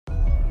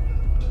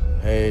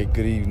Hey,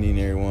 good evening,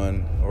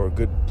 everyone, or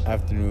good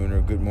afternoon,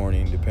 or good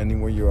morning,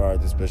 depending where you are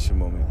at this special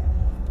moment.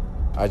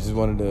 I just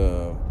wanted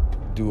to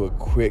do a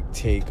quick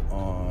take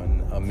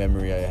on a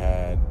memory I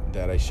had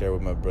that I shared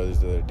with my brothers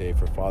the other day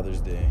for Father's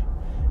Day.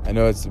 I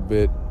know it's a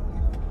bit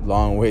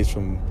long ways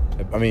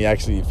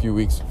actually a few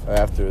weeks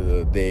after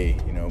the day,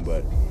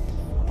 but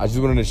I just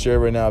wanted to share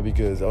right now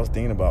because I was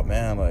thinking about,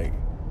 man, like,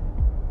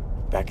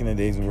 back in the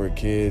days when we were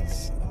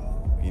kids,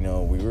 we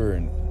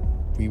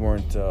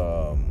weren't,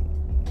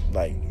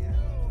 like,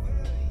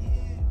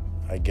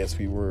 I guess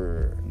we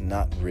were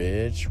not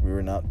rich, we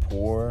were not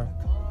poor,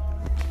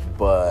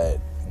 but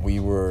we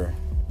were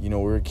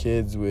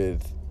kids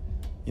with,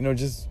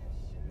 just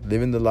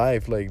living the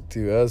life. Like,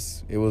 to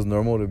us, it was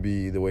normal to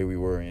be the way we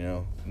were,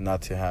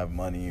 not to have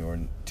money or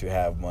to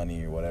have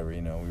money or whatever,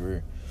 we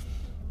were,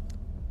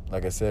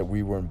 like I said,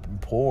 we weren't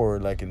poor,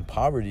 like in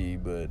poverty,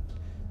 but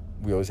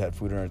we always had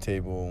food on our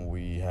table.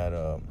 We had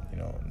a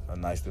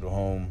nice little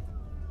home.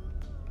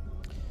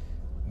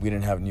 We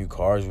didn't have new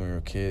cars when we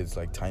were kids,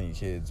 like tiny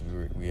kids.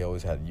 We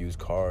always had used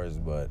cars.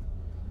 But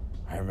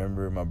I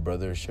remember my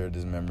brother shared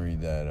this memory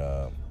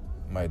that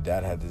my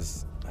dad had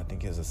this, I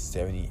think it was a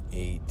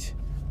 78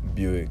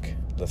 Buick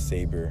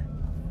LeSabre.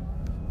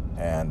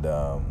 And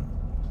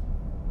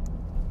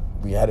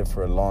we had it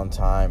for a long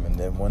time. And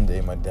then one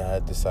day my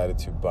dad decided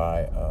to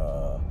buy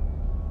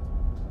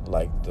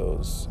like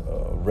those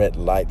red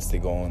lights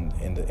that go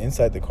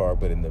inside the car,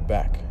 but in the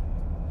back,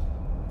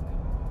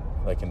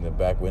 like in the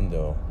back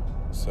window.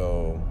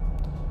 So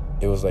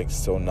it was like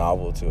so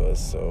novel to us,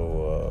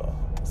 so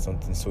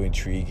something so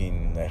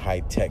intriguing, like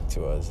high tech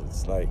to us.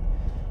 It's like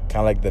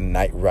kind of like the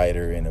Knight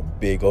Rider in a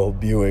big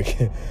old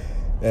Buick.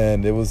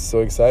 And it was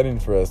so exciting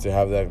for us to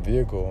have that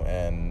vehicle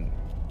and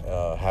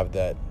have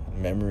that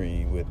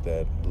memory with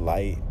that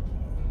light.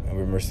 And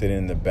we were sitting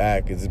in the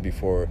back. This is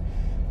before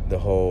the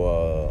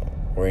whole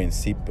wearing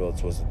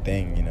seatbelts was a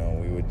thing.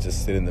 We would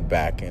just sit in the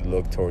back and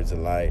look towards the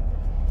light.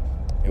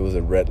 It was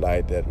a red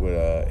light that would,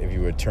 if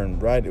you would turn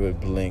right, it would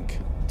blink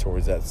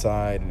towards that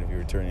side, and if you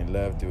were turning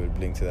left, it would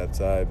blink to that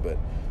side. But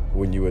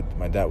when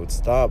my dad would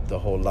stop, the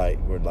whole light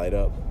would light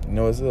up. It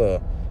was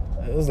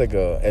like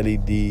a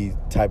LED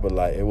type of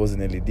light. It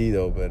wasn't LED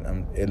though, but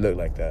it looked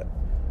like that.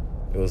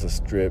 It was a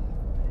strip,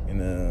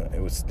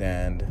 it would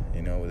stand,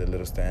 with a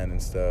little stand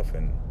and stuff,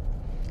 and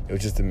it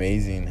was just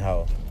amazing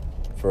how,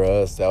 for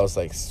us, that was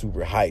like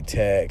super high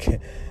tech,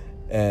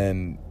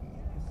 and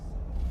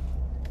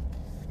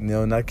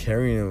not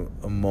carrying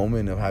a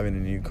moment of having a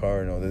new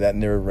car, that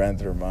never ran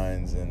through our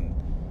minds. And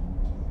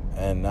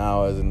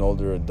now as an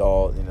older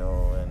adult, and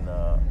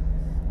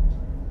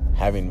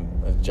having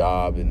a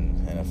job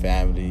and a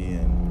family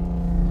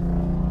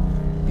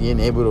and being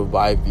able to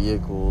buy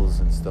vehicles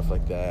and stuff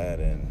like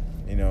that, and,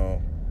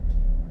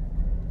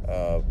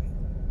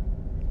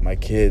 my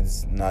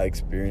kids not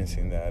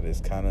experiencing that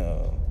is kind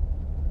of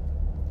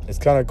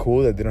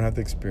cool that they don't have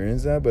to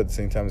experience that, but at the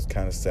same time, it's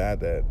kind of sad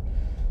that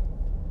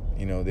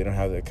they don't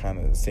have that kind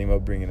of same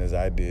upbringing as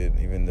I did,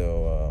 even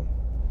though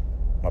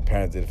my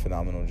parents did a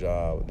phenomenal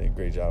job. They did a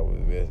great job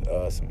with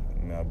us,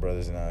 my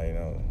brothers and I.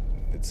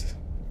 It's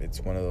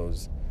one of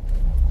those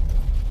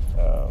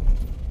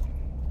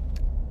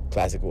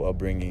classical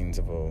upbringings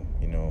of a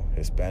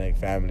Hispanic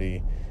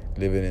family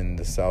living in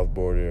the south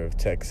border of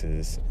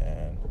Texas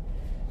and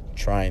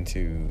trying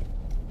to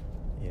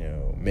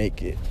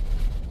make it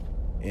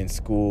in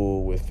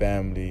school, with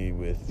family,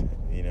 with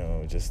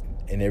just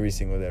in every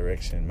single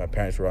direction. My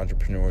parents were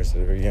entrepreneurs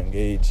at a very young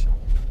age,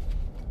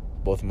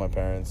 both of my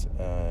parents,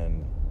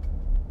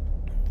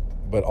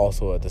 but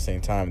also at the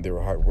same time they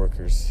were hard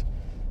workers.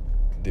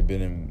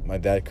 My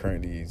dad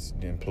currently is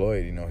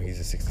employed. He's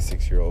a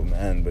 66-year-old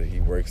man, but he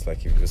works like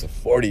he was a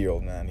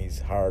 40-year-old man. He's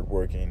hard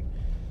working,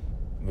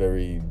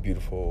 very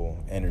beautiful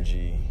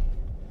energy,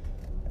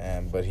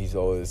 but he's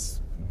always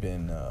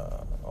been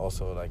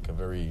also like a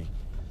very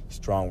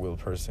strong-willed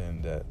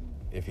person that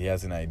if he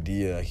has an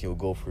idea, he'll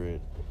go for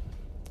it.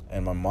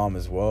 And my mom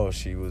as well,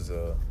 she was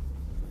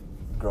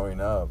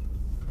growing up,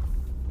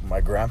 my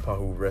grandpa,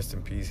 who, rest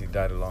in peace, he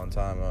died a long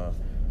time,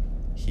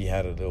 he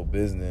had a little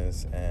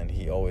business, and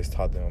he always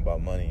taught them about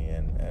money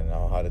and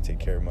how to take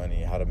care of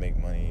money, how to make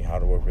money, how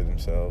to work for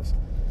themselves.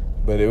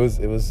 But it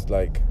was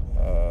like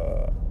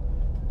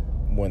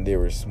when they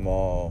were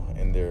small,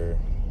 in their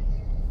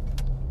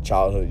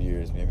childhood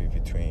years, maybe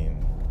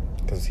between,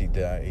 because he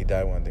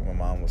died when I think my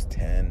mom was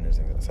 10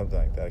 or something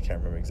like that. I can't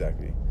remember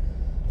exactly.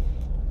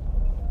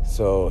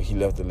 So he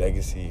left a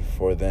legacy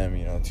for them,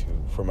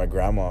 for my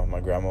grandma. My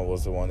grandma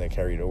was the one that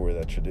carried over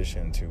that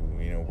tradition to,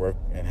 work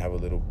and have a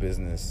little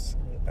business.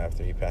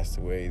 After he passed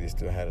away, they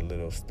still had a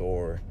little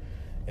store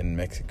in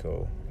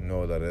Mexico,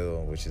 Nuevo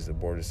Laredo, which is a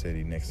border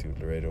city next to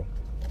Laredo.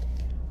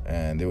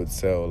 And they would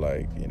sell,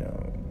 like,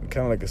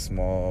 kind of like a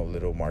small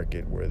little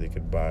market where they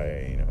could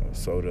buy,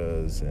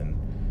 sodas and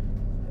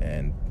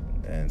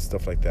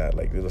stuff like that,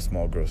 like little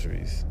small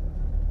groceries.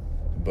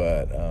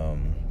 But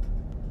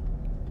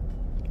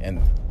and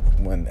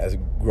as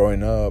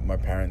growing up, my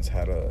parents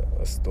had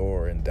a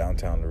store in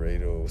downtown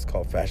Laredo. It was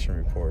called Fashion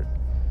Report,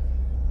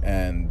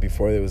 And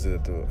before it was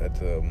at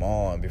the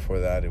mall, and before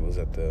that it was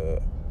at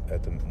the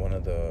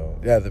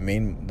the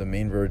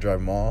main River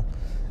Drive Mall,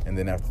 and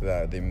then after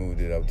that they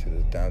moved it up to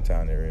the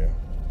downtown area.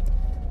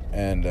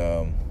 And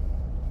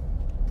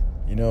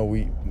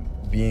we,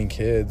 being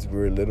kids, we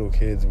were little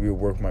kids. We would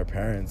work with my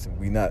parents.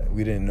 We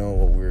didn't know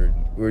what we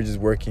were just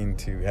working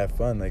to have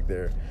fun. Like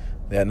they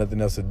had nothing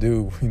else to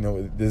do.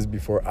 This is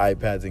before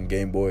iPads and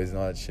Game Boys and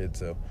all that shit.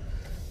 So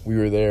we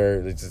were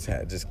there,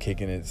 just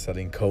kicking it,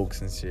 selling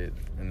Cokes and shit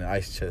in the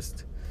ice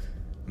chest.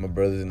 My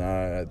brothers and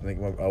I think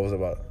I was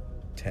about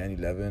 10,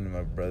 11, and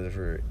my brothers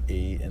were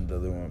 8, and the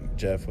other one,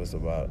 Jeff, was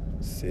about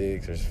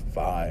 6 or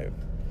 5.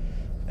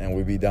 And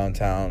we'd be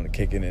downtown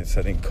kicking it,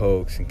 selling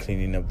Cokes and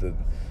cleaning up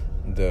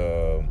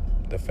the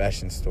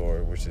fashion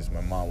store, which is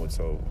my mom would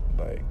sew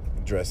like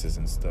dresses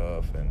and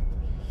stuff, and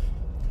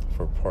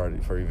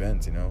for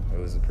events. It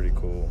was a pretty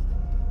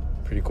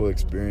cool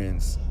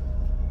experience.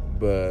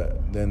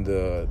 But then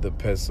the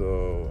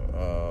peso,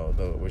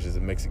 which is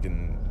a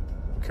Mexican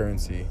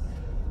currency,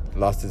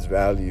 lost its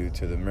value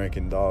to the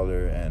American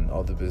dollar, and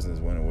all the business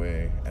went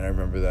away. And I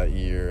remember that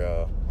year,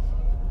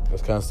 it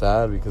was kind of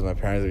sad because my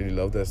parents really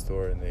loved that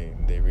store, and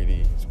they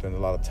really spent a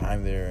lot of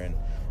time there, and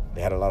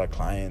they had a lot of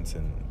clients.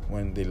 And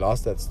when they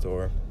lost that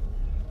store,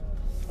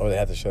 or they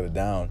had to shut it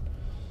down,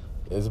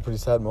 it was a pretty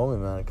sad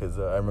moment, man, because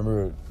I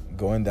remember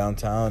going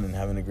downtown and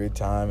having a great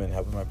time and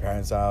helping my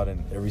parents out,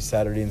 and every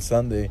Saturday and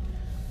Sunday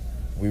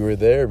we were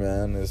there,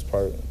 man.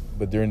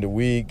 But during the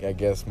week, I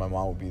guess my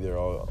mom would be there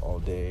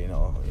all day,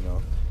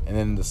 and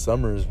then in the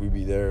summers we'd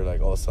be there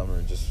like all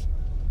summer, just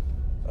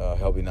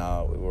helping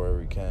out wherever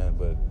we can.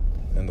 But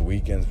in the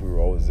weekends we were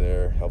always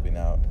there helping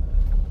out.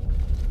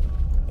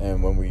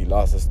 And when we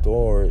lost the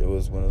store, it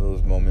was one of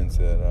those moments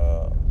that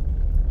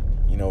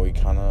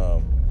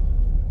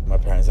my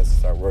parents had to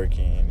start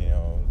working.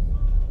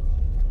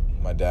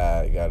 My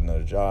dad got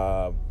another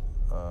job.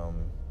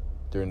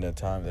 During that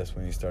time, that's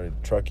when he started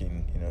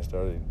trucking,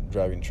 started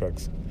driving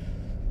trucks.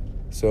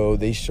 So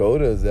they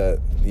showed us that,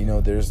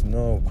 there's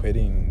no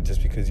quitting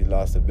just because you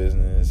lost a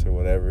business or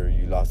whatever,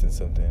 you lost in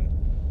something.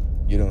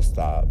 You don't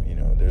stop,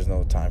 there's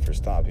no time for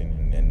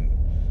stopping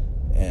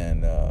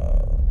and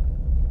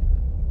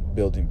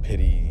building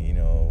pity,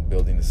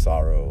 building the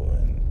sorrow.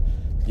 And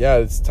yeah,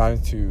 it's time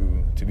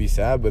to be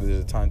sad, but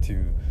there's a time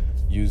to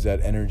use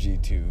that energy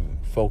to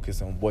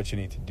focus on what you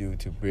need to do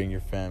to bring your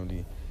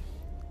family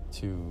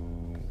to,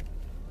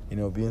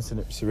 be in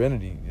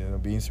serenity,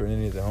 being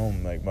serenity at the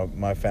home. Like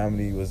my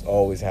family was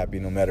always happy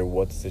no matter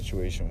what the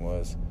situation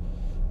was.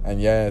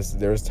 And yes,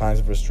 there was times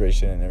of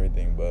frustration and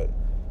everything, but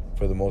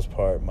for the most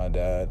part, my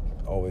dad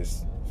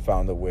always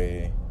found a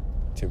way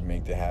to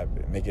make it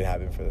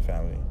happen for the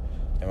family.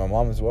 And my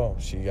mom as well.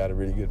 She got a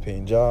really good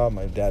paying job.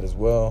 My dad as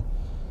well.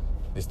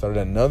 They started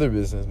another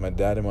business, my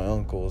dad and my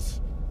uncles.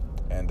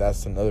 And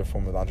that's another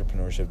form of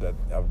entrepreneurship that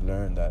I've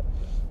learned, that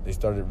they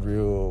started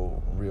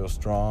real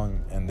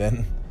strong. And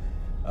then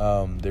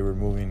they were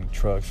moving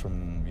trucks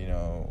from,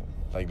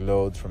 like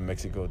loads from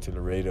Mexico to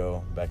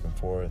Laredo, back and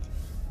forth.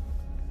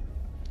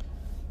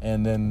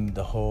 And then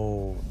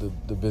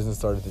the business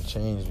started to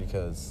change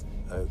because,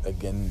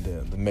 again,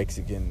 the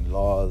Mexican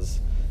laws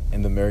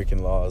and the American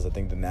laws, I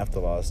think the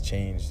NAFTA laws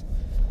changed,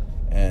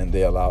 and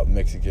they allowed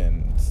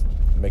Mexican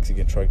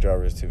truck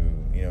drivers to,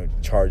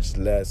 charge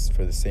less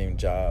for the same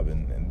job,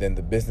 and then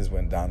the business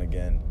went down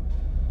again.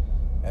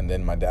 And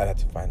then my dad had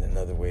to find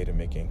another way to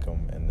make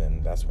income, and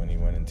then that's when he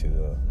went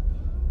into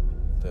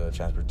the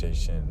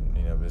transportation,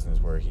 business,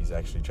 where he's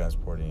actually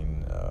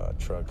transporting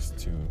trucks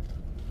to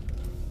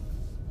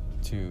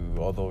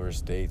all over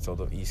states, all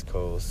the East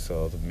Coast,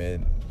 all the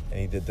Mid, and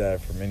he did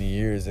that for many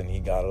years, and he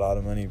got a lot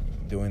of money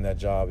doing that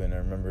job. And I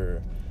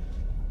remember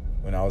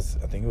when I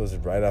think it was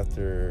right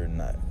after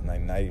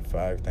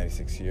 95,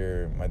 96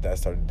 year, my dad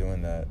started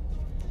doing that.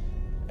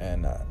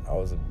 And I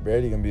was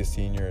barely going to be a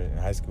senior in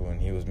high school,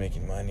 and he was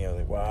making money. I was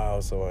like, wow,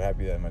 so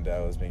happy that my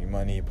dad was making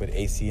money. He put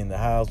AC in the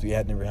house. We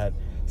had never had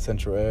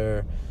central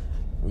air.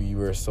 We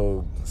were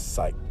so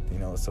psyched,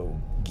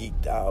 so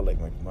geeked out, like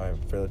my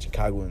fellow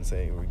Chicagoans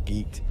say, we're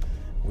geeked.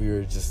 We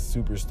were just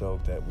super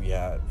stoked that we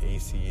had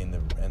AC in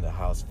the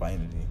house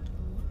finally.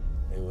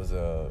 It was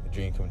a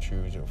dream come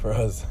true for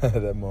us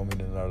at that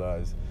moment in our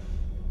lives,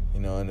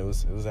 and it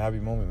was a happy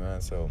moment,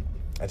 man. So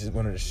I just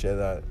wanted to share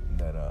that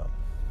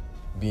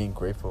being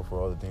grateful for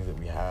all the things that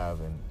we have,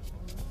 and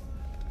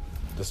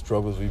the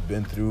struggles we've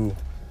been through,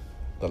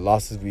 the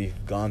losses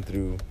we've gone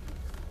through,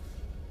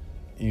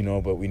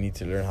 but we need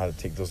to learn how to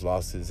take those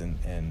losses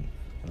and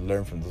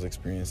learn from those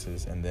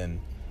experiences, and then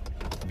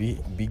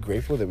be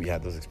grateful that we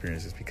had those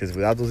experiences, because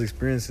without those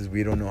experiences,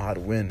 we don't know how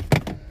to win.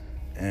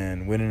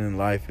 And winning in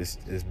life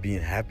is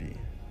being happy.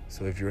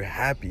 So if you're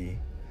happy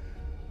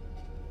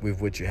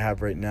with what you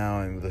have right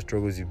now and with the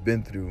struggles you've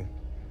been through,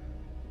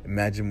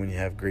 imagine when you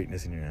have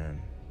greatness in your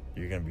hand.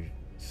 You're going to be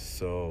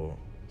so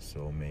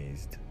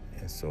amazed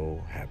and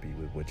so happy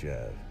with what you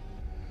have.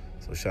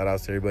 So shout out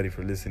to everybody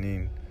for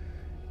listening.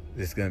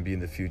 This is going to be in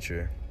the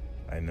future,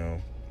 I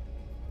know.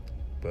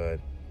 But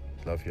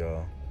love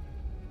y'all.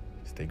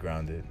 Stay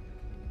grounded.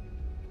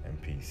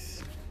 And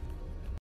peace.